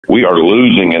We are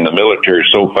losing in the military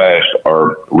so fast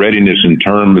our readiness in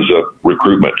terms of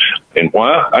recruitment. And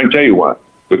why? I can tell you why.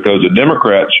 Because the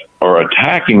Democrats are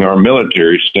attacking our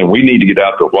military, saying we need to get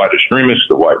out the white extremists,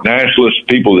 the white nationalists,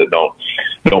 people that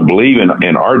don't believe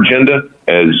in our agenda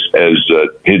as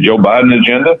Joe Biden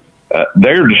agenda.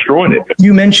 They're destroying it.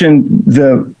 You mentioned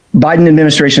the Biden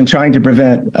administration trying to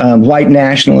prevent white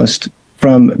nationalists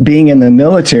from being in the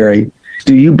military.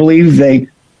 Do you believe they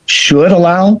should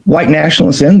allow white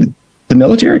nationalists in the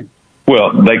military?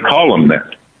 Well, they call them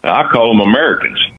that. I call them Americans.